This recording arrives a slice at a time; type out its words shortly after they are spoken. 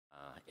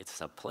It's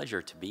a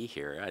pleasure to be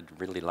here. I'd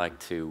really like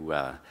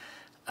to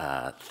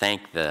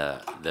thank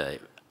the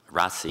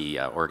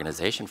RACI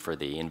organization for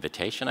the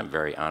invitation. I'm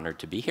very honored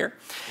to be here.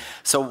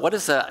 So what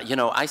is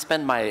I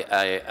spend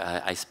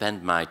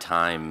my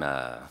time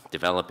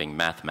developing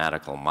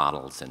mathematical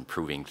models and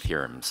proving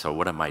theorems. So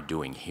what am I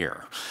doing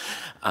here?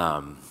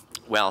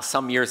 Well,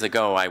 some years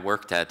ago, I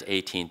worked at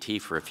AT&T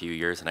for a few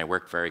years, and I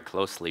worked very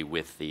closely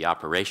with the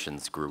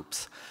operations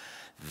groups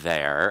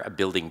there,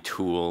 building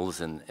tools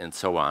and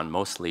so on,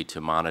 mostly to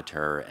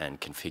monitor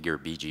and configure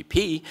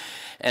BGP.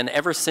 And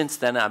ever since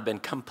then, I've been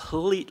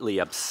completely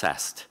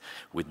obsessed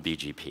with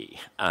BGP.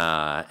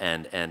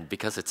 And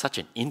because it's such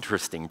an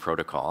interesting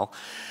protocol,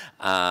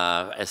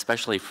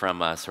 especially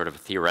from a sort of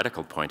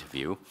theoretical point of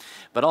view,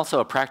 but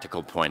also a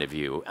practical point of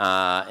view.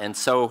 And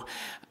so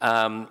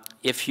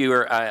if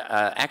you're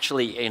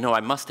actually,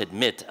 I must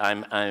admit,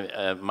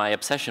 my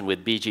obsession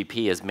with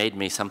BGP has made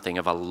me something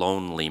of a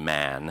lonely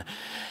man,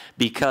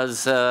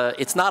 because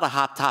it's not a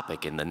hot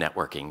topic in the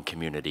networking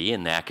community,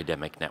 in the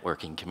academic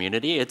networking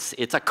community.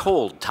 It's a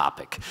cold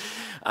topic.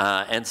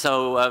 And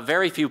so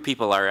very few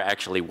people are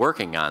actually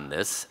working on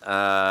this,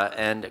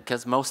 and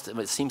because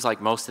it seems like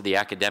most of the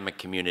academic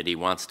community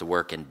wants to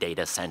work in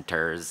data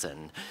centers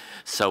and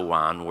so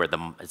on, where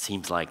it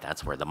seems like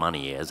that's where the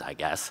money is, I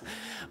guess.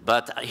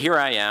 But here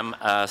I am,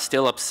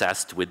 still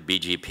obsessed with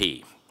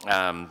BGP.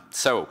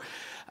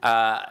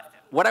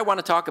 What I want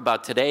to talk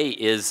about today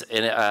is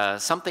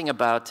something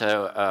about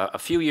a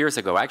few years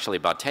ago, actually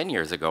about 10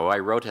 years ago, I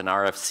wrote an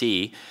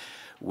RFC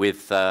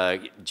with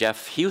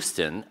Jeff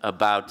Houston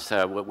about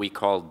what we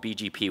called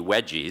BGP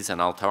wedgies,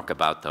 and I'll talk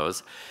about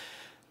those.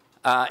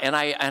 And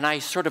I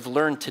sort of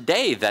learned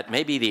today that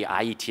maybe the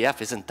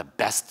IETF isn't the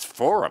best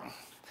forum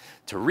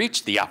to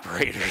reach the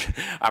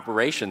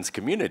operations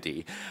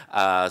community.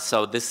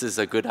 So this is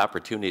a good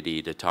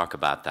opportunity to talk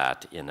about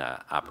that in an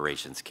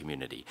operations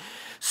community.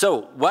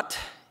 So what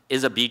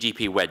is a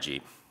BGP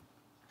wedgie?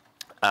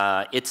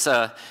 It's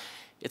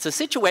a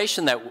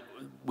situation that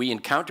we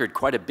encountered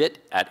quite a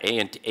bit at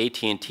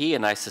AT&T,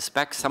 and I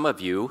suspect some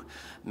of you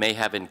may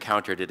have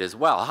encountered it as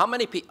well. How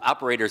many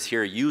operators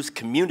here use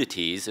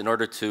communities in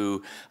order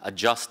to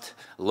adjust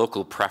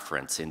local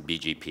preference in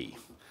BGP?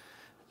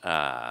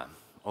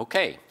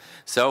 Okay,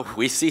 so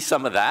we see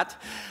some of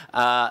that.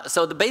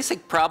 So the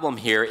basic problem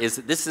here is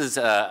that this is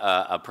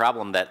a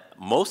problem that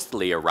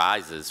mostly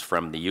arises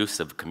from the use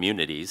of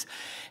communities,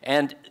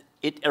 and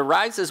it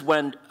arises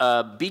when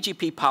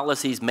BGP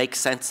policies make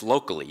sense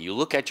locally. You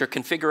look at your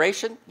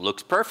configuration,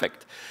 looks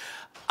perfect.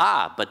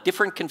 But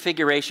different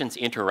configurations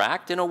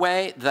interact in a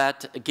way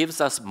that gives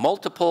us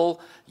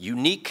multiple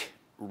unique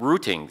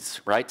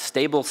routings, right?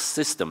 Stable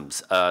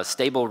systems,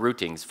 stable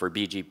routings for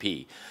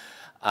BGP.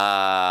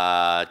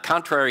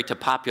 Contrary to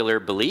popular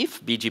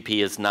belief,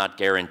 BGP is not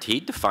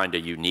guaranteed to find a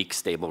unique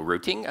stable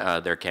routing.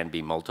 There can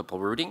be multiple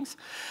routings.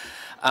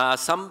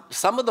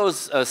 Some of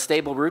those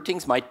stable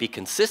routings might be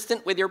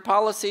consistent with your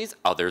policies,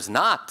 others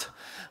not.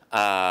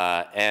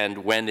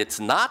 And when it's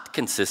not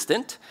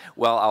consistent,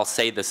 well, I'll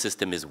say the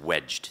system is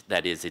wedged.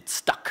 That is, it's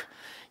stuck.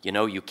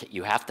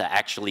 You have to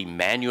actually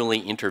manually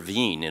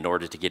intervene in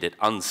order to get it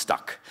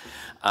unstuck.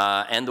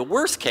 And the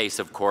worst case,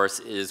 of course,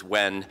 is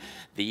when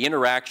the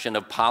interaction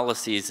of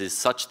policies is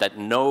such that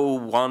no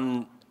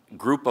one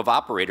group of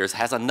operators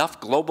has enough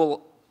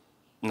global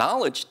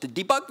knowledge to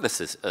debug the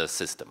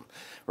system,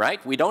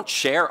 right? We don't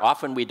share,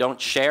 often we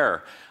don't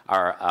share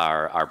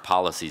our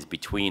policies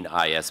between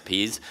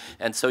ISPs,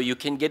 and so you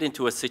can get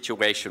into a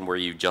situation where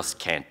you just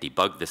can't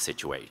debug the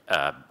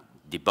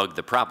debug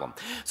the problem.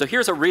 So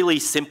here's a really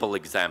simple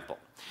example.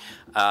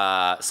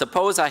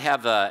 Suppose I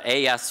have a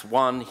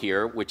AS1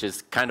 here, which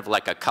is kind of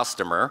like a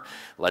customer,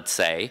 let's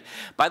say.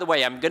 By the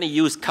way, I'm going to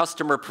use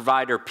customer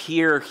provider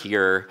peer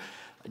here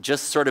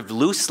just sort of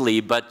loosely,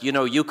 but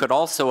you could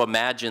also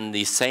imagine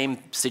the same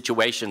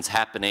situations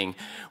happening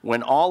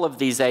when all of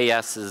these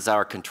ASs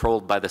are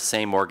controlled by the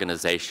same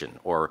organization,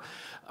 or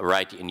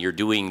right, and you're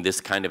doing this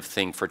kind of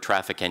thing for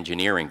traffic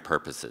engineering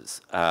purposes.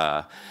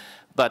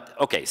 But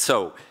okay,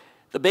 so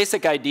the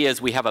basic idea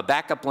is we have a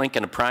backup link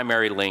and a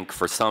primary link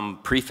for some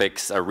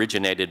prefix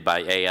originated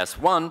by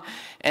AS1,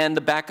 and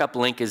the backup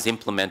link is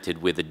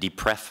implemented with a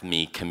depref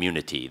me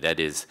community.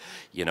 That is,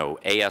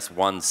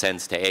 AS1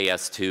 sends to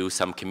AS2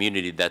 some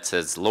community that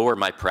says, lower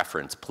my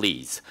preference,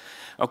 please.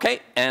 Okay,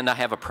 and I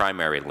have a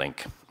primary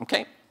link.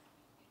 Okay,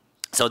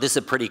 so this is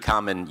a pretty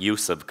common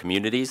use of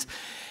communities.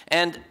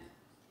 And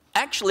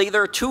actually,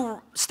 there are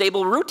two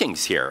stable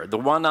routings here. The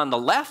one on the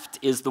left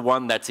is the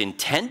one that's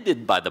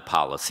intended by the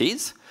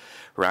policies,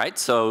 right?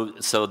 So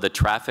the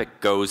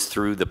traffic goes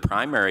through the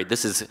primary,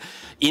 this is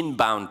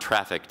inbound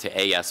traffic to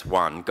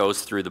AS1,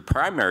 goes through the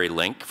primary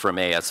link from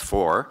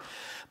AS4,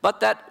 but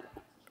that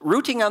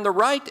routing on the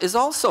right is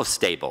also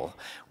stable.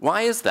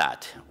 Why is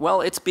that?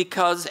 Well, it's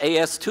because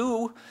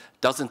AS2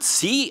 doesn't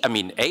see,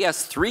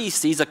 AS3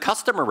 sees a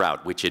customer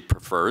route, which it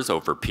prefers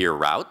over peer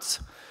routes,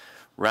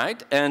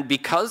 right? And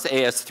because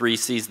AS3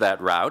 sees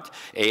that route,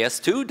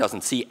 AS2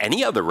 doesn't see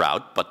any other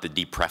route but the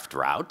depreffed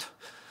route,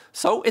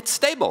 so it's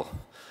stable.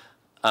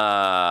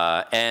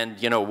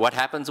 And you know what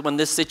happens when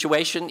this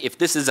situation, if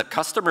this is a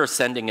customer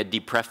sending a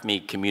depref me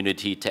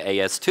community to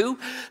AS2,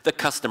 the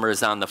customer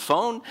is on the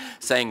phone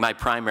saying my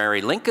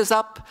primary link is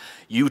up,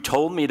 you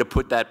told me to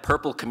put that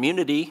purple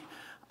community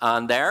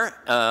on there,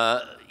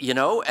 you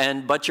know,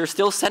 but you're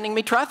still sending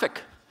me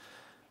traffic.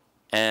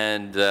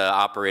 And the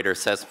operator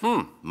says,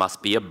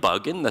 must be a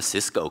bug in the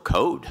Cisco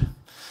code,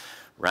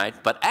 right?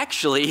 But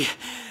actually,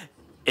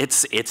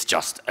 it's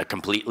just a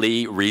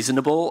completely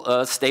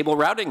reasonable, stable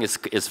routing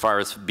as far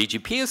as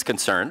BGP is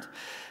concerned.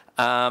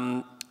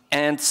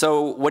 And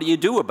so what do you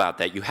do about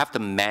that? You have to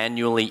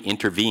manually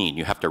intervene.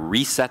 You have to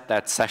reset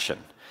that session.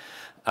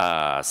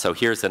 So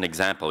here's an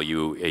example.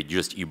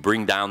 You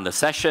bring down the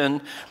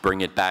session,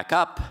 bring it back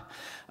up,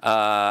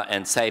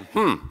 and say,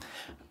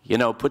 you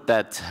know, put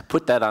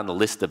that on the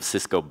list of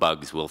Cisco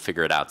bugs. We'll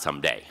figure it out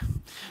someday.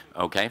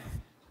 Okay?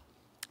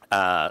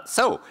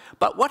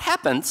 But what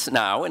happens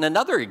now, in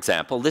another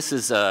example, this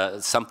is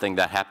something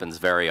that happens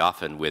very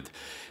often with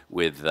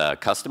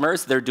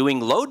customers. They're doing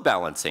load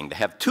balancing. They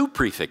have two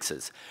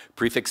prefixes,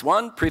 prefix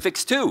 1,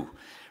 prefix 2,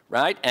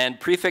 right? And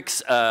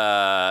prefix,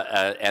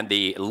 and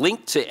the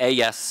link to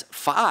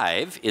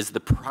AS5 is the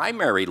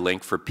primary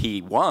link for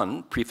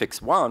P1,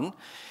 prefix 1,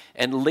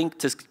 and link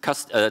to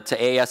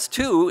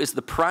AS2 is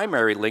the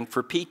primary link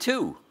for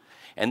P2.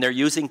 And they're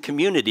using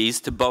communities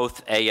to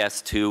both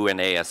AS2 and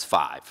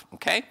AS5,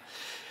 okay?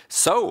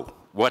 So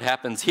what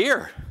happens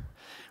here?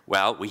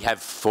 Well, we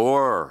have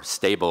 4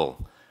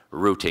 stable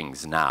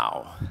routings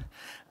now.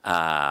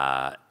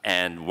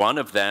 And one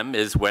of them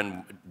is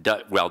when,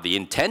 well, the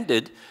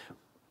intended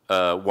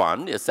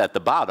one is at the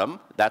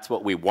bottom. That's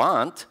what we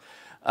want.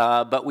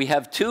 But we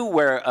have 2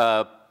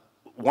 where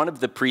one of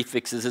the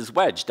prefixes is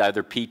wedged.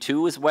 Either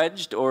P2 is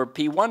wedged or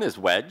P1 is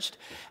wedged.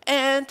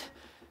 And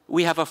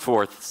we have a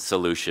 4th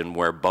solution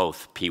where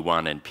both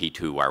P1 and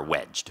P2 are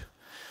wedged.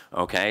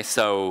 Okay,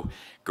 so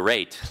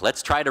great.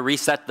 Let's try to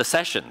reset the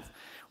session.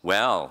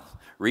 Well,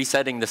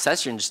 resetting the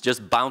sessions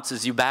just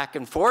bounces you back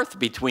and forth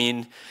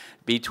between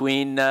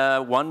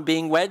one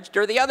being wedged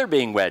or the other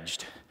being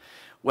wedged.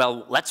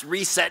 Well, let's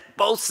reset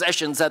both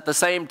sessions at the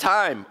same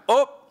time.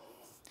 Oh,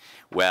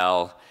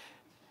 well,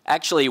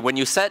 actually, when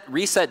you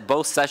reset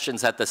both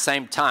sessions at the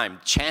same time,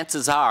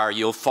 chances are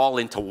you'll fall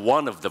into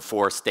one of the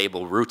 4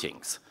 stable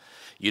routings.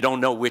 You don't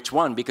know which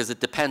one because it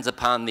depends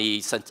upon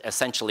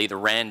essentially the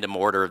random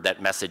order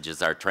that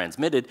messages are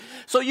transmitted.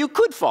 So you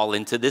could fall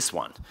into this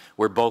one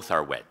where both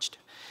are wedged.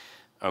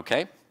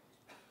 Okay?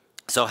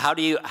 So how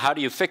do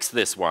you fix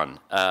this one?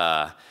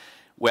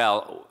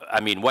 Well, I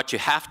mean, what you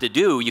have to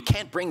do, you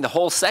can't bring the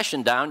whole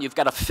session down. You've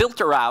got to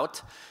filter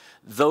out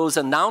those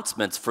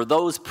announcements for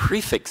those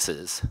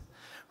prefixes,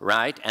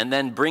 right? And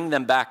then bring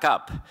them back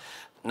up.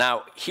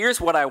 Now, here's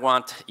what I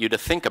want you to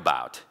think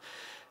about.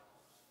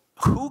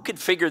 Who could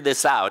figure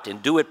this out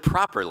and do it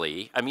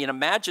properly? I mean,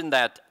 imagine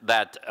that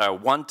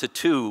 1 to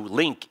 2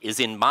 link is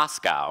in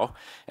Moscow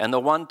and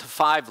the 1 to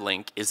 5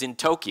 link is in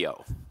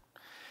Tokyo.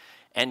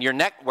 And your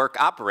network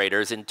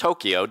operators in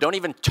Tokyo don't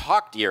even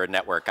talk to your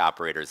network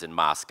operators in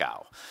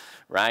Moscow,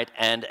 right?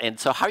 And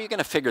so how are you going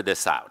to figure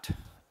this out?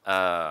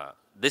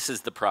 This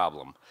is the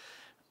problem.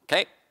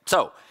 Okay,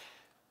 so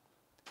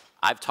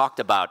I've talked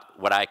about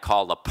what I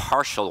call a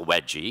partial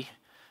wedgie,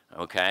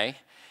 okay?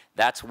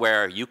 That's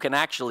where you can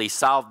actually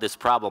solve this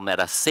problem at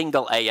a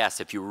single AS.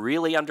 If you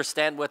really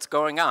understand what's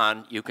going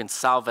on, you can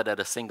solve it at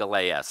a single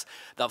AS.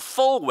 The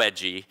full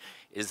wedgie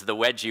is the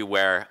wedgie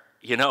where,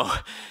 you know,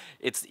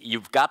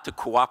 you've got to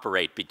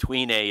cooperate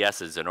between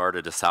ASs in order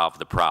to solve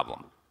the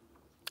problem.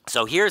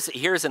 So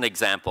here's an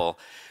example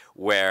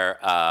where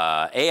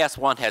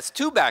AS1 has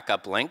 2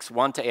 backup links,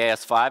 one to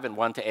AS5 and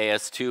one to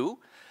AS2,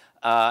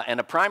 and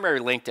a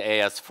primary link to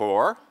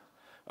AS4.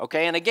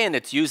 Okay, and again,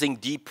 it's using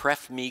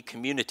depref me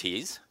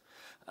communities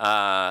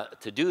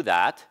to do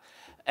that.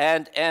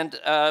 And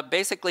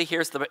basically,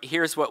 here's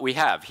what we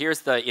have.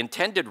 Here's the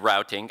intended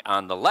routing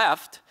on the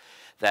left.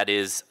 That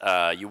is,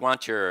 you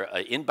want your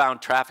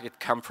inbound traffic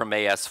to come from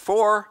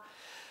AS4.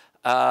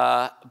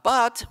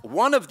 But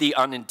one of the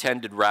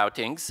unintended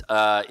routings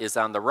is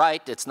on the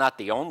right. It's not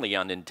the only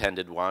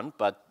unintended one,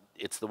 but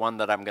it's the one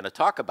that I'm going to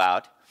talk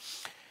about.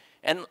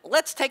 And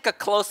let's take a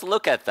close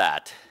look at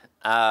that.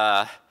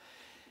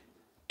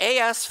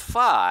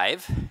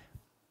 AS5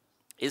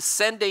 is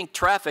sending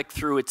traffic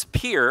through its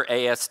peer,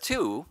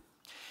 AS2,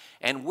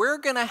 and we're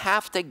going to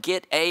have to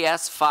get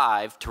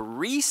AS5 to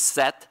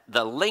reset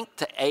the link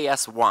to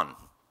AS1,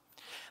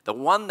 the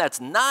one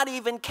that's not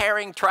even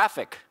carrying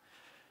traffic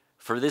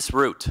for this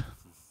route,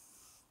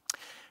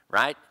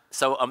 right?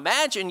 So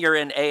imagine you're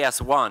in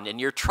AS1 and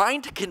you're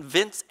trying to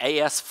convince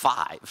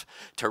AS5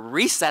 to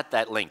reset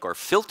that link or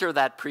filter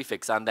that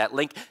prefix on that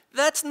link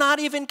that's not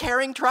even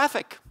carrying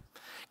traffic,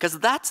 because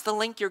that's the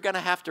link you're going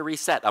to have to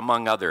reset,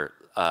 among other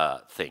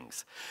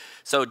things.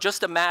 So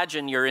just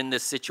imagine you're in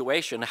this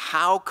situation.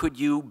 How could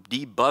you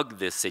debug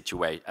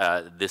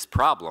this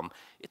problem?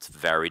 It's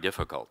very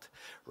difficult,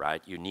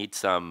 right? You need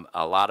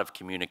a lot of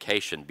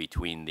communication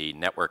between the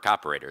network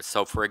operators.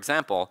 So for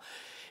example,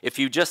 if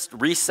you just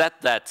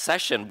reset that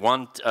session,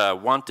 1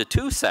 to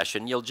 2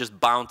 session, you'll just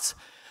bounce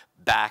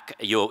back,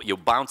 you'll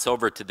bounce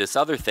over to this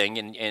other thing,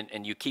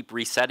 and you keep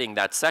resetting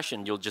that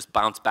session, you'll just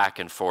bounce back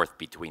and forth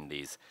between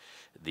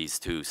these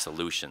two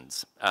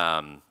solutions.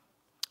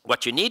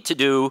 What you need to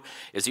do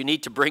is you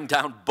need to bring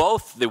down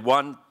both the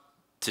 1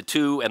 to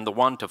 2 and the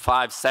 1 to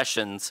 5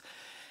 sessions,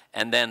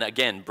 and then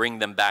again bring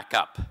them back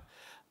up.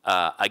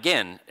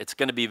 Again, it's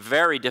going to be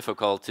very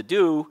difficult to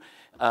do,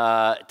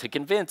 to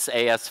convince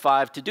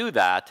AS5 to do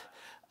that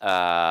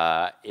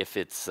if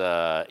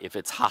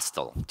it's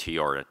hostile to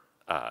your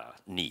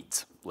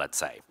needs, let's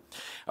say.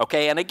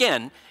 Okay, and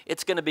again,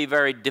 it's going to be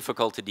very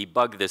difficult to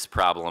debug this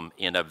problem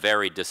in a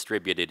very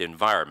distributed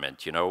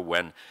environment, you know,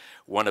 when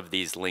one of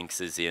these links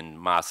is in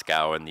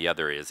Moscow and the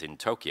other is in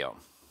Tokyo.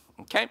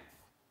 Okay?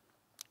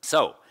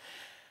 So,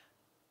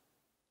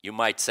 you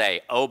might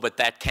say, oh, but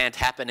that can't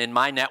happen in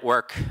my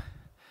network.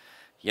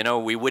 You know,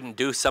 we wouldn't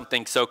do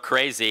something so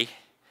crazy.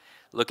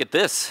 Look at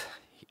this.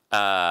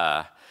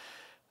 So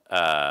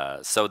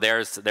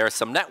there's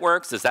some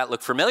networks. Does that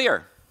look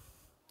familiar?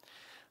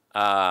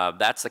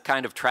 That's the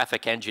kind of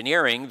traffic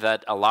engineering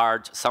that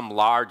some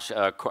large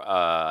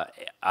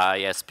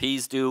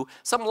ISPs do.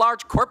 Some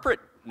large corporate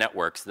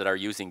networks that are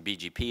using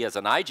BGP as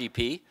an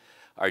IGP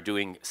are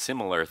doing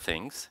similar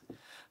things.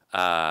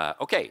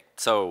 Okay,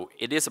 so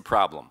it is a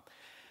problem.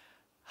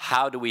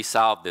 How do we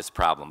solve this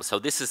problem? So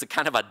this is a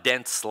kind of a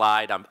dense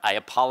slide. I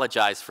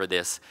apologize for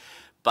this,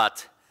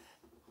 but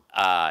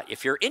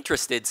if you're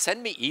interested,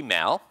 send me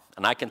email,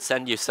 and I can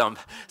send you some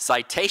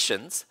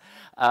citations.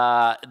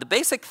 The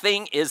basic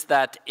thing is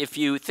that if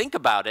you think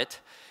about it,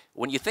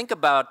 when you think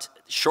about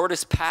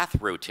shortest path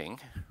routing,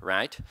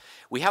 right,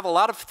 we have a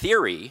lot of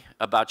theory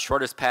about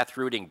shortest path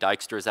routing,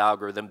 Dijkstra's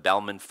algorithm,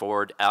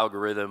 Bellman-Ford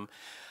algorithm,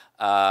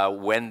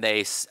 when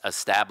they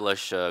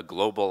establish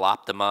global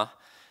optima,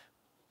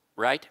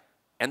 right?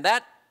 And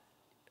that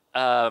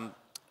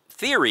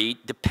theory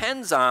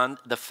depends on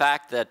the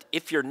fact that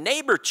if your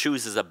neighbor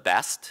chooses a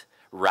best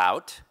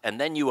route and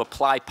then you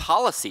apply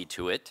policy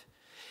to it,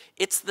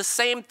 it's the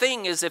same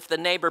thing as if the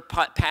neighbor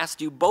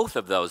passed you both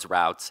of those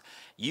routes.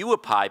 You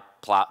apply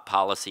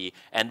policy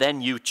and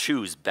then you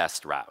choose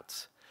best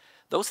routes.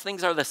 Those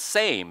things are the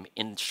same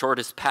in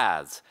shortest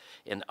paths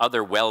in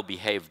other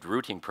well-behaved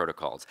routing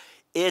protocols.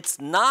 It's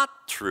not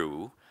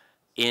true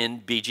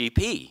in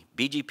BGP.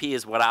 BGP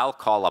is what I'll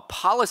call a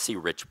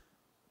policy-rich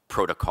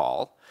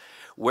protocol,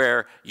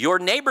 where your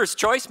neighbor's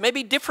choice may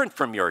be different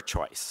from your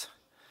choice,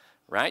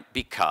 right?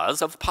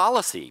 Because of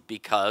policy,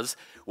 because,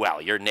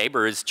 well, your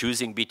neighbor is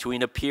choosing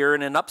between a peer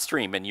and an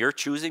upstream, and you're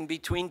choosing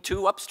between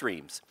 2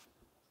 upstreams,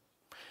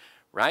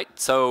 right?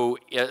 So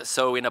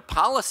in a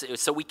policy,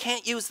 so we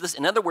can't use this,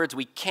 in other words,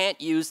 we can't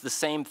use the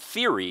same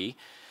theory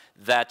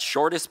that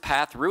shortest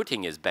path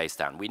routing is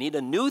based on. We need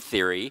a new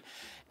theory,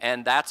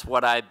 and that's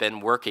what I've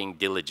been working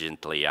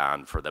diligently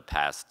on for the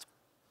past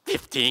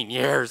 15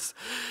 years.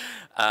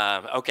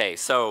 Okay,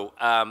 so,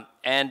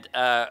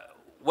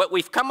 what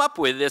we've come up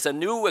with is a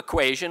new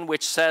equation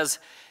which says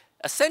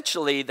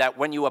essentially that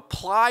when you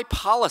apply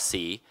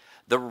policy,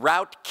 the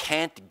route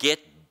can't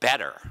get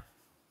better,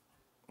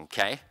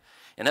 okay?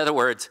 In other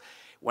words,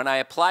 when I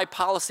apply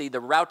policy,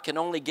 the route can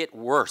only get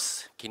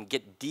worse, can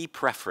get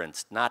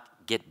depreferenced,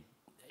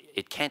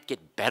 it can't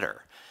get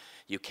better.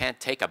 You can't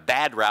take a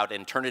bad route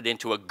and turn it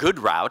into a good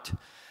route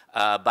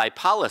by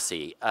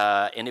policy.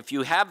 And if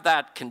you have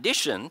that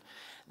condition,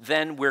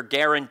 then we're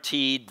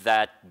guaranteed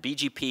that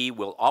BGP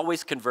will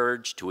always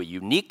converge to a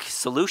unique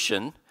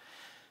solution.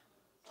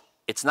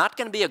 It's not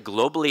going to be a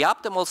globally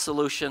optimal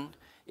solution.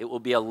 It will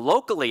be a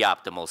locally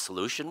optimal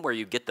solution where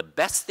you get the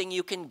best thing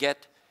you can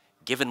get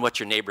given what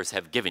your neighbors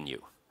have given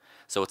you.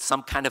 So it's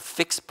some kind of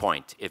fixed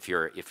point if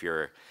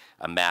you're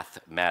a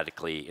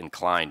mathematically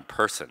inclined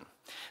person.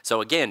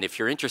 So again, if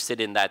you're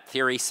interested in that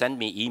theory, send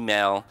me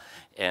email,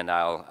 and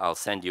I'll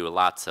send you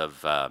lots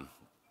of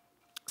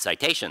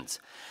citations.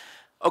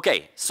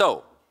 Okay,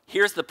 so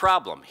here's the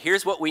problem.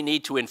 Here's what we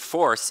need to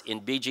enforce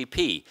in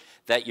BGP,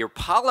 that your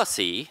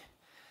policy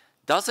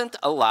doesn't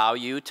allow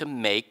you to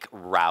make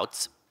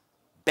routes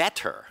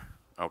better,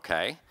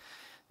 okay?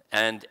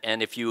 And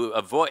if you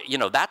avoid, you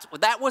know,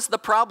 that was the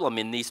problem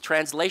in these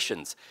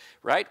translations,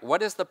 right?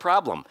 What is the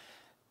problem?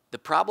 The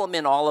problem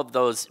in all of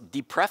those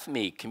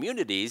depref-me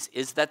communities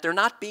is that they're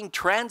not being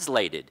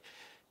translated.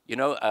 You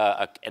know,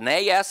 an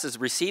AS is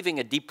receiving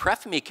a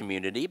depref-me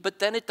community, but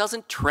then it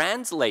doesn't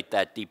translate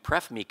that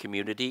depref-me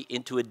community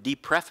into a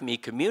depref-me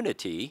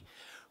community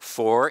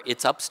for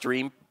its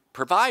upstream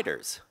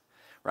providers,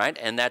 right?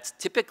 And that's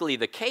typically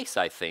the case,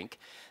 I think,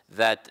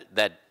 that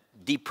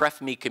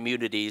depref-me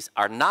communities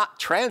are not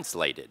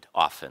translated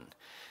often.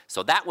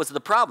 So that was the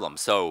problem.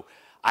 So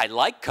I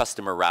like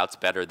customer routes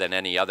better than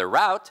any other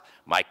route.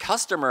 My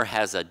customer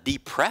has a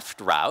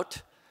depreffed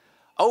route.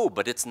 Oh,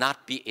 but it's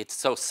not,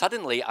 so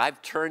suddenly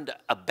I've turned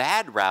a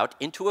bad route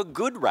into a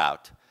good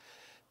route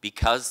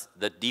because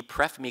the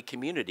depref-me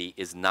community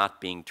is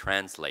not being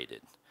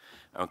translated,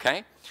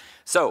 okay?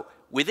 So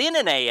within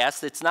an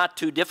AS, it's not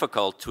too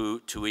difficult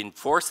to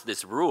enforce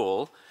this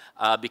rule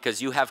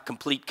because you have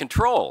complete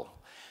control.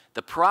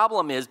 The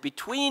problem is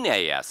between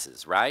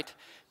ASs, right?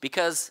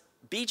 Because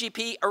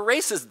BGP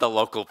erases the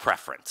local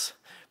preference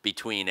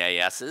between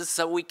ASs,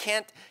 so we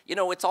can't, you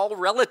know, it's all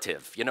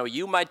relative. You know,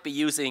 you might be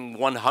using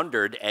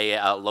 100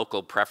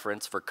 local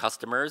preference for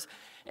customers,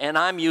 and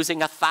I'm using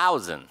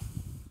 1,000.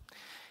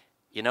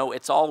 You know,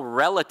 it's all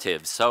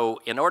relative.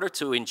 So in order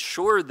to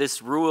ensure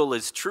this rule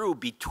is true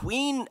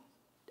between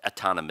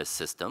autonomous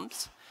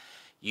systems,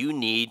 you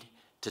need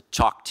to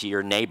talk to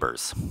your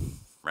neighbors,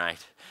 right?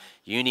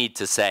 You need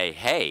to say,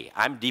 hey,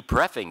 I'm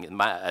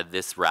depreffing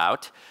this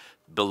route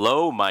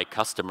below my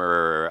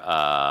customer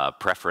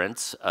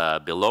preference,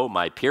 below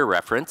my peer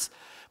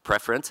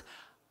preference.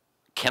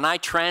 Can I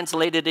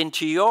translate it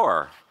into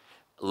your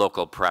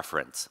local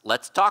preference?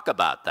 Let's talk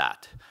about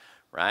that,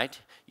 right?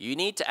 You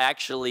need to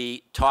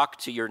actually talk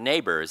to your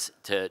neighbors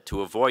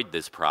to avoid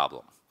this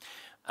problem.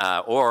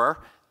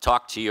 Or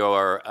talk to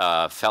your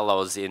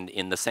fellows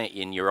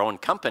in your own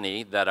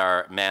company that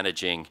are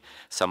managing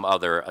some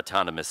other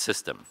autonomous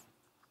system.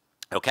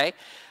 Okay?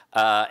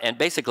 And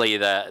basically,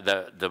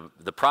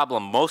 the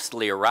problem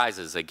mostly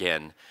arises,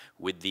 again,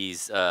 with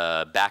these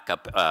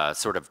backup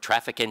sort of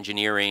traffic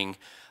engineering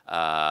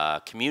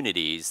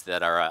communities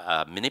that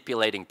are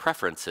manipulating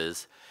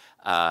preferences,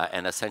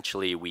 and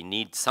essentially we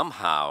need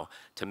somehow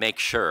to make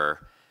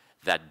sure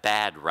that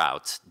bad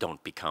routes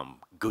don't become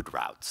good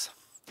routes.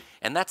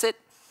 And that's it.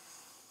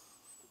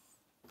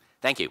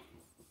 Thank you.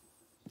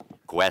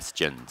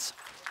 Questions?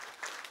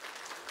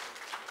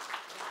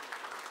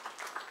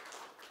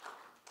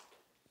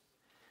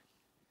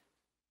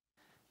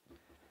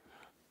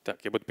 Так,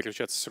 я буду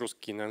переключаться с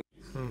русский на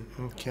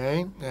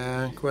Okay.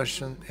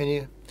 Question.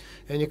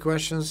 Any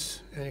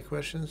questions? Any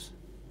questions?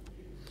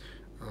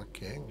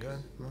 Okay,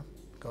 good.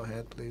 Go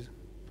ahead, please.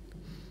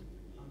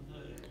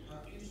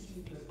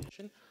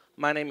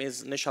 My name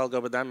is Nishal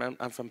Gobadam.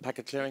 I'm from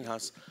Packet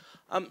Clearinghouse.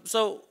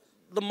 So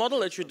the model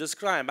that you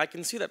describe, I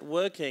can see that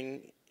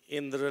working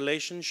in the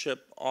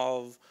relationship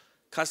of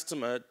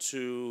customer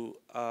to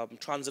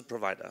transit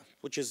provider,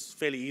 which is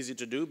fairly easy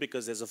to do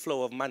because there's a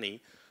flow of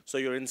money. So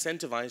you're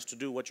incentivized to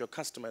do what your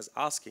customer is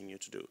asking you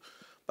to do.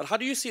 But how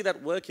do you see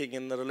that working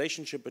in the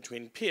relationship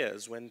between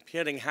peers when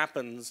peering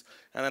happens,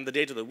 and then the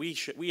data that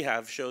we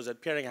have shows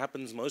that peering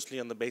happens mostly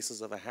on the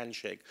basis of a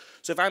handshake?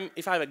 So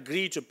if I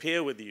agree to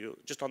peer with you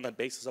just on that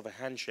basis of a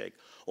handshake,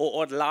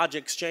 or at large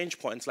exchange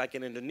points like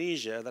in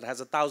Indonesia that has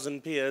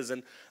 1,000 peers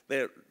and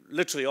they're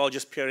literally all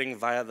just peering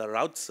via the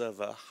route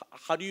server,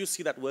 how do you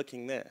see that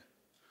working there?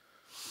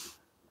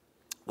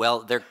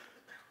 Well, there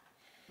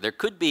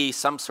could be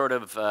some sort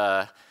of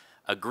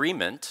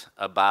agreement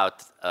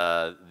about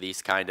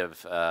these kind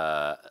of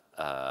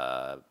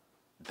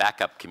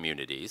backup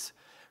communities,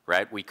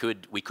 right? We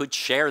could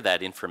share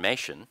that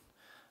information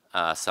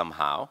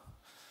somehow.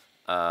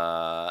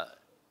 I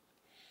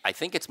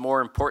think it's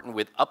more important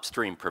with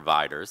upstream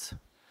providers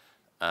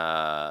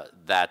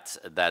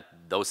that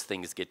those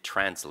things get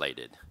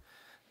translated.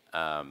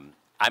 I'm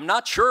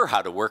not sure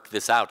how to work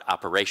this out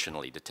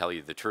operationally, to tell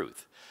you the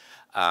truth.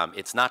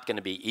 It's not going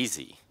to be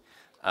easy.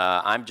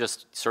 I'm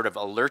just sort of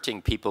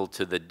alerting people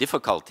to the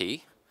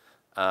difficulty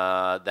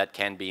that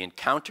can be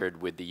encountered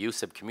with the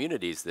use of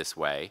communities this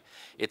way.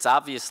 It's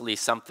obviously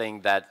something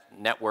that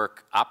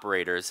network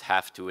operators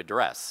have to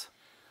address.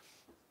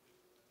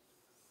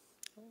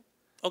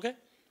 Okay,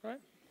 all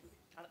right.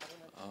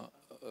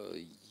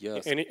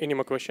 Yes. Any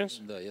more questions?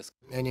 Yes.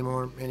 Any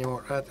more?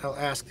 I'll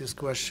ask this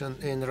question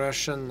in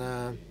Russian.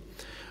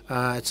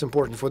 It's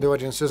important for the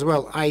audience as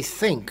well. I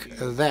think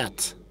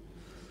that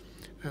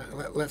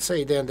let's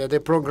say then that the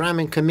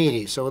programming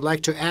committee, so I'd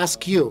like to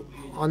ask you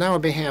on our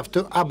behalf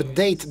to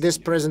update this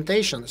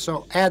presentation,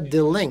 so add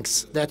the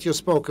links that you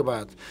spoke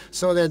about,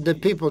 so that the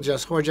people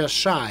who are just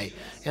shy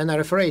and are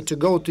afraid to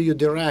go to you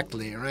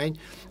directly, right?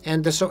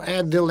 And so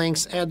add the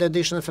links, add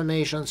additional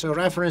information, so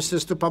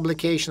references to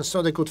publications,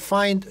 so they could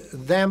find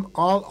them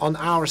all on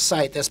our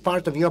site as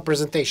part of your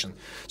presentation.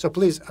 So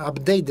please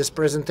update this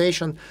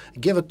presentation,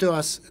 give it to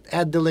us,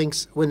 add the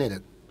links, we need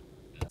it.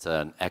 It's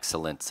an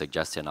excellent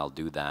suggestion. I'll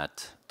do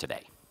that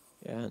today.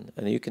 Yeah,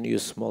 and you can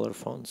use smaller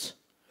fonts.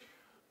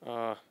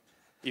 And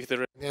you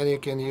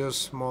can use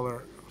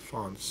smaller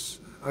fonts.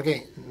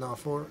 Okay,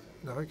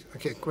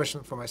 okay,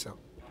 question for myself.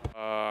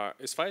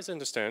 As far as I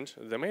understand,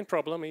 the main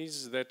problem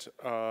is that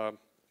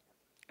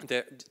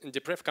the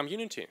depref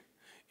community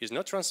is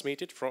not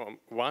transmitted from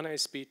one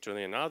ISP to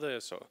another.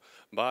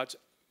 But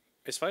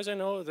as far as I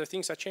know, the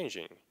things are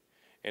changing.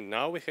 And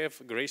now we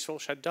have graceful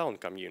shutdown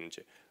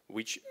community,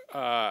 which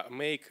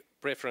make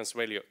preference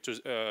value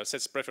to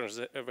sets preference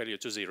value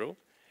to 0,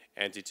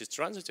 and it is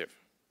transitive.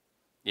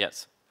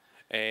 Yes.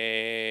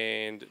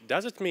 And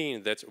does it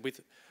mean that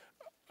with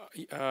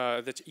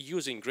that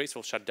using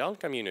graceful shutdown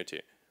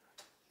community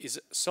is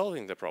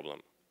solving the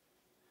problem?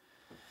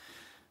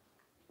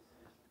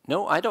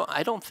 No, I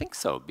don't think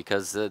so,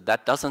 because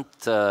that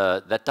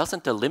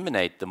doesn't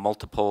eliminate the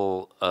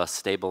multiple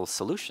stable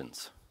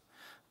solutions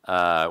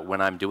when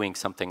I'm doing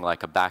something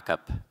like a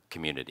backup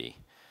community.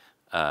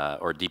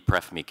 or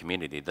depref-me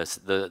community.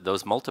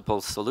 Those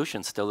multiple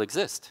solutions still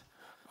exist.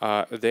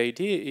 The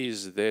idea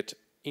is that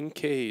in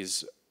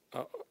case,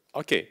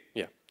 okay,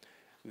 yeah,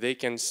 they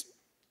can,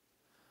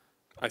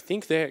 I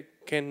think they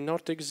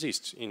cannot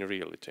exist in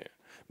reality,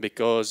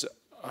 because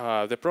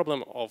the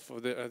problem of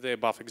the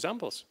above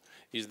examples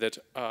is that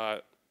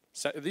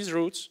these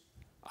routes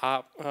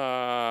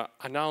are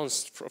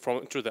announced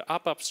to the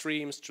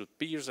upstreams, to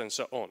peers, and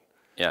so on.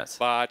 Yes.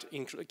 But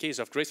in case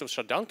of graceful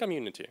shutdown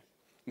community,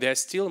 they are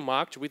still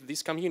marked with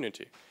this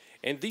community.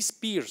 And these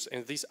peers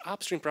and these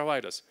upstream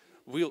providers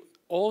will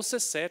also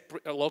set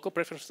local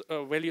preference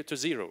value to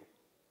 0.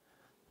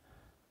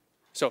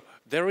 So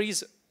there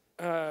is,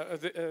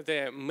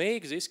 there may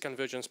exist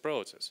convergence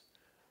process,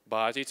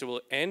 but it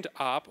will end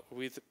up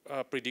with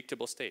a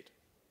predictable state.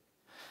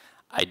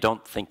 I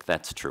don't think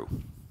that's true.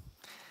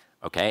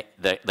 Okay,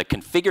 the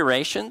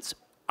configurations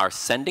are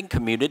sending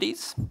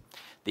communities.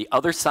 The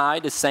other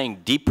side is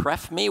saying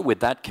depref me with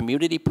that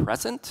community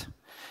present.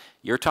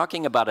 You're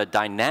talking about a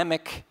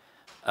dynamic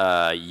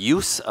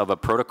use of a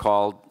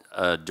protocol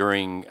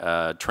during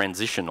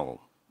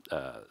transitional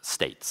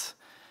states.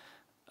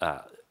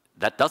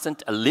 That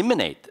doesn't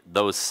eliminate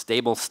those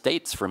stable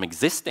states from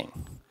existing.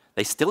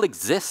 They still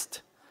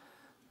exist.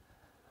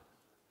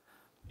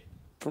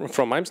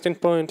 From my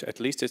standpoint, at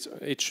least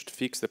it should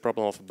fix the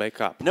problem of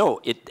backup. No,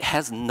 it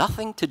has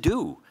nothing to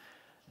do.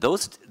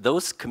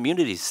 Those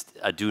communities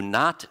do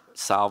not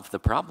solve the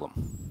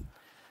problem.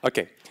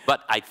 Okay.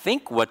 But I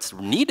think what's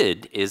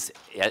needed is,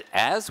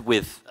 as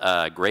with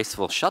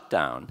graceful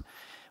shutdown,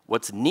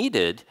 what's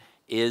needed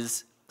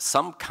is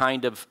some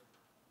kind of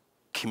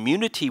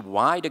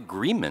community-wide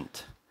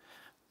agreement,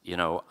 you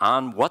know,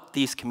 on what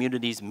these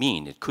communities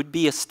mean. It could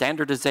be a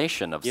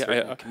standardization of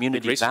certain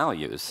community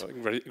values.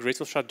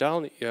 Graceful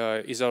shutdown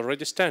is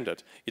already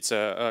standard. It's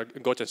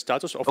got a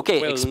status of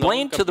okay,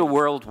 explain to the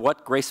world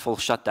what graceful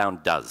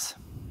shutdown does.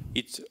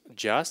 It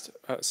just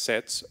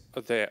sets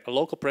the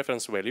local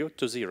preference value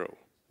to 0.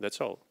 That's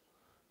all.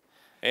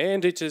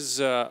 And it is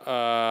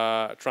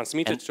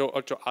transmitted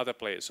to other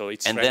players. So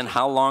it's then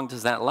how long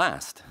does that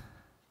last?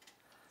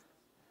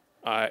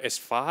 As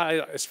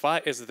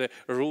far as the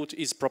route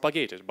is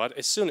propagated, but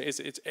as soon as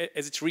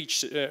it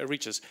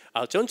reaches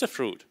alternative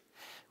route.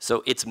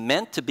 So it's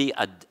meant to be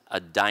a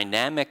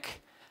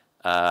dynamic,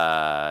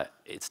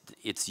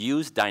 it's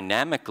used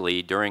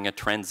dynamically during a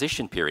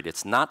transition period.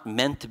 It's not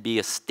meant to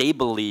be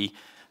stably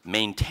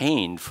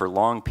maintained for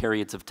long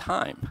periods of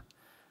time.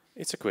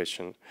 It's a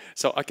question.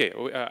 So, okay,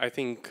 I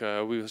think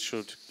we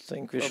should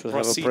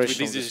proceed with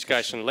this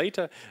discussion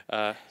later.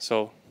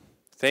 So,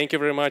 thank you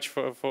very much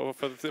for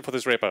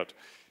this report.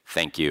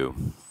 Thank you.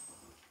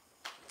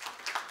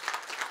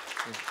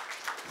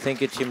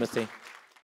 Thank you, Timothy.